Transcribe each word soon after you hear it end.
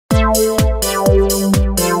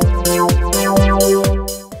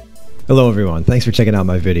Hello everyone, thanks for checking out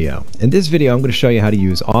my video. In this video I'm going to show you how to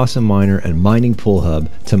use Awesome Miner and MiningPoolHub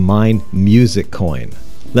to mine MusicCoin.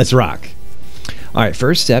 Let's rock! Alright,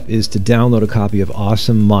 first step is to download a copy of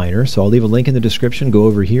Awesome Miner. So I'll leave a link in the description. Go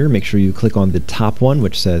over here, make sure you click on the top one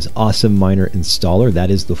which says Awesome Miner Installer.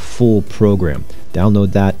 That is the full program.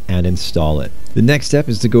 Download that and install it. The next step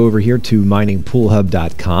is to go over here to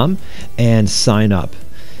MiningPoolHub.com and sign up.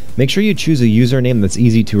 Make sure you choose a username that's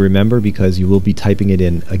easy to remember because you will be typing it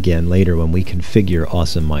in again later when we configure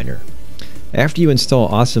Awesome Miner. After you install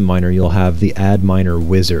Awesome Miner, you'll have the Add Miner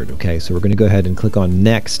wizard. Okay, so we're going to go ahead and click on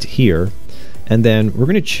Next here, and then we're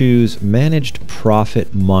going to choose Managed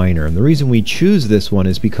Profit Miner. And the reason we choose this one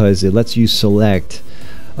is because it lets you select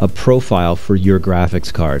a profile for your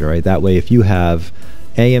graphics card. All right, that way if you have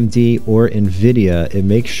AMD or NVIDIA, it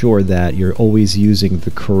makes sure that you're always using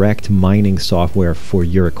the correct mining software for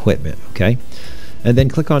your equipment, okay? And then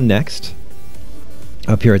click on Next.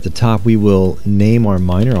 Up here at the top, we will name our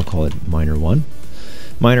miner. I'll call it Miner 1.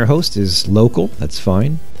 Miner host is local, that's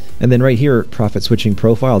fine. And then right here, Profit Switching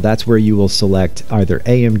Profile, that's where you will select either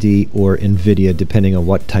AMD or NVIDIA, depending on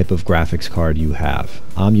what type of graphics card you have.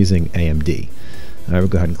 I'm using AMD. All right, we'll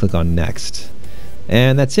go ahead and click on Next.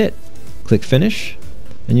 And that's it. Click Finish.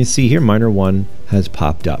 And you see here Miner 1 has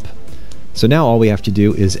popped up. So now all we have to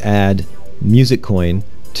do is add MusicCoin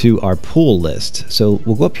to our pool list. So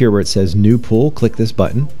we'll go up here where it says New Pool, click this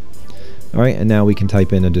button. Alright, and now we can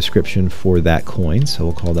type in a description for that coin. So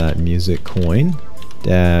we'll call that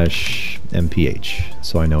MusicCoin-MPH.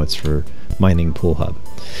 So I know it's for MiningPoolHub.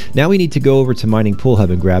 Now we need to go over to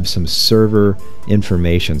MiningPoolHub and grab some server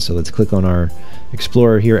information. So let's click on our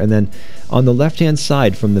Explorer here, and then on the left hand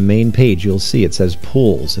side from the main page you'll see it says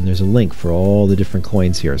pools, and there's a link for all the different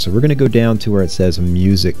coins here. So we're going to go down to where it says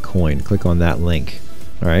MusicCoin. Click on that link.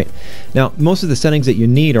 Alright, now most of the settings that you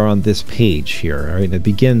need are on this page here. Alright, and it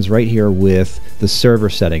begins right here with the server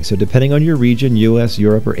settings. So depending on your region, US,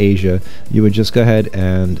 Europe, or Asia, you would just go ahead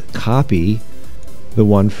and copy the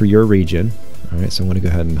one for your region. Alright, so I'm going to go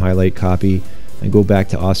ahead and highlight, copy, and go back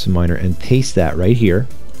to Awesome Miner and paste that right here.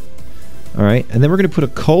 Alright, and then we're going to put a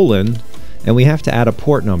colon, and we have to add a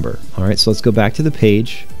port number. Alright, so let's go back to the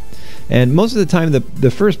page. And most of the time, the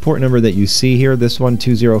first port number that you see here, this one,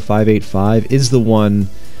 20585, is the one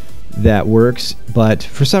that works, but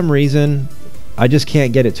for some reason, I just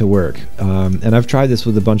can't get it to work. And I've tried this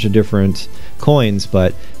with a bunch of different coins,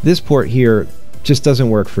 but this port here just doesn't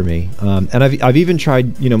work for me. And I've even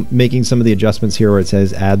tried, making some of the adjustments here where it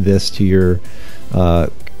says add this to your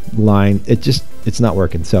line. It's not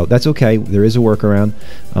working. So that's okay. There is a workaround.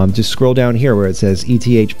 Just scroll down here where it says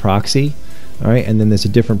ETH proxy. All right, and then there's a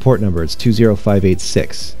different port number. It's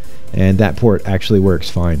 20586, and that port actually works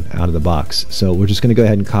fine out of the box. So we're just going to go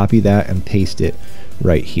ahead and copy that and paste it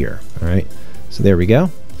right here. All right, so there we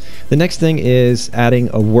go. The next thing is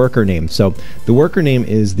adding a worker name. So the worker name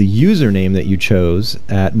is the username that you chose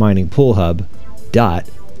at MiningPoolHub dot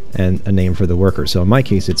and a name for the worker. So in my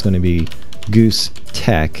case, it's going to be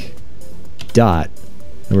Goose-Tech dot,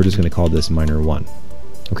 and we're just going to call this Miner 1.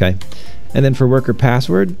 Okay, and then for worker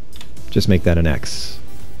password, just make that an X.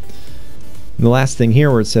 And the last thing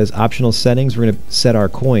here where it says optional settings, we're going to set our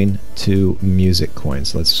coin to MusicCoin.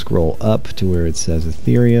 So let's scroll up to where it says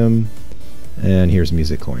Ethereum, and here's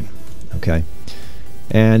MusicCoin. Okay,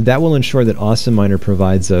 and that will ensure that Awesome Miner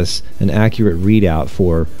provides us an accurate readout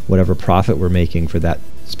for whatever profit we're making for that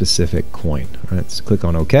specific coin. All right, let's click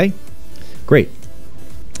on OK. Great.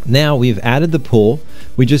 Now we've added the pool.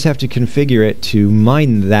 We just have to configure it to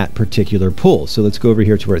mine that particular pool. So let's go over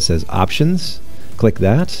here to where it says Options. Click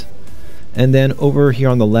that. And then over here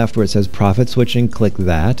on the left where it says Profit Switching, click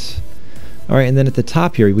that. All right, and then at the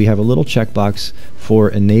top here we have a little checkbox for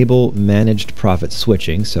Enable Managed Profit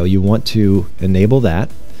Switching. So you want to enable that.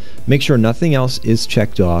 Make sure nothing else is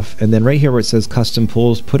checked off. And then right here where it says Custom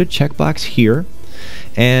Pools, put a checkbox here.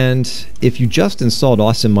 And if you just installed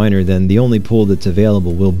Awesome Miner, then the only pool that's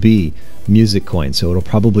available will be MusicCoin, so it'll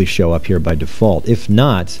probably show up here by default. If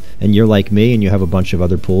not, and you're like me and you have a bunch of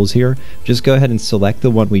other pools here, just go ahead and select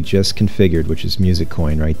the one we just configured, which is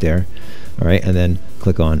MusicCoin right there. All right, and then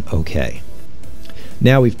click on OK.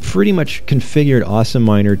 Now we've pretty much configured Awesome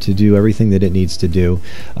Miner to do everything that it needs to do,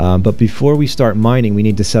 but before we start mining, we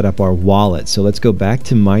need to set up our wallet. So let's go back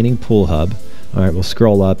to MiningPoolHub. All right, we'll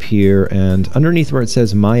scroll up here, and underneath where it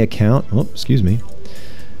says My Account, oh, excuse me,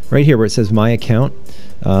 right here where it says My Account,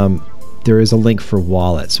 there is a link for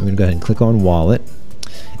Wallet. So we're going to go ahead and click on Wallet.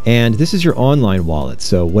 And this is your online wallet.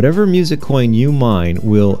 So whatever MusicCoin you mine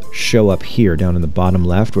will show up here down in the bottom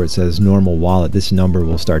left where it says Normal Wallet. This number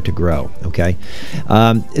will start to grow, okay?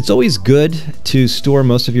 It's always good to store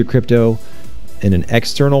most of your crypto in an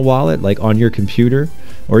external wallet, like on your computer,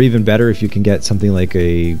 or even better if you can get something like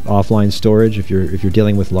a offline storage if you're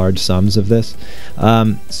dealing with large sums of this.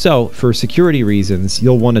 So for security reasons,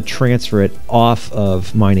 you'll want to transfer it off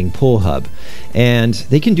of MiningPoolHub, and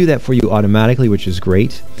they can do that for you automatically, which is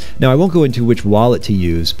great. Now I won't go into which wallet to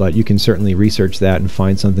use, but you can certainly research that and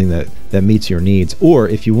find something that meets your needs. Or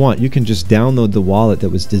if you want, you can just download the wallet that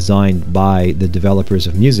was designed by the developers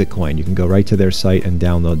of MusicCoin. You can go right to their site and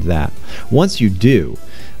download that. Once you do,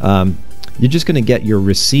 you're just going to get your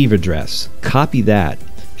receive address, copy that,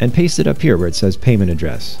 and paste it up here where it says payment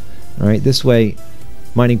address. All right, this way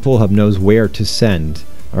MiningPoolHub knows where to send.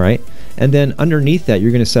 All right, and then underneath that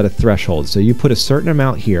you're going to set a threshold. So you put a certain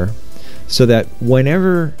amount here, so that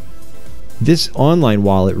whenever this online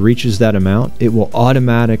wallet reaches that amount, it will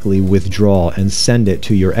automatically withdraw and send it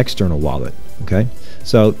to your external wallet. Okay,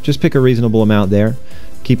 so just pick a reasonable amount there.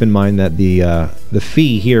 Keep in mind that the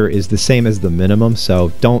fee here is the same as the minimum, so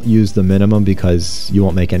don't use the minimum because you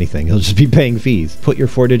won't make anything. You'll just be paying fees. Put your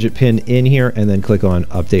 4-digit PIN in here and then click on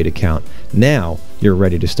Update Account. Now you're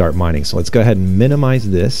ready to start mining. So let's go ahead and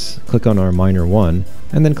minimize this, click on our miner 1,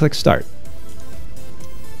 and then click Start.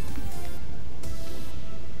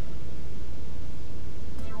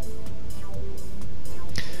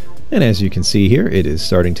 And as you can see here, it is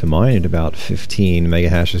starting to mine at about 15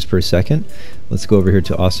 megahashes per second. Let's go over here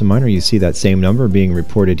to Awesome Miner. You see that same number being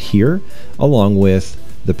reported here, along with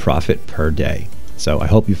the profit per day. So I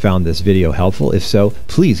hope you found this video helpful. If so,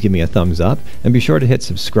 please give me a thumbs up, and be sure to hit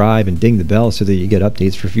subscribe and ding the bell so that you get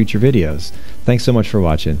updates for future videos. Thanks so much for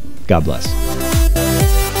watching. God bless.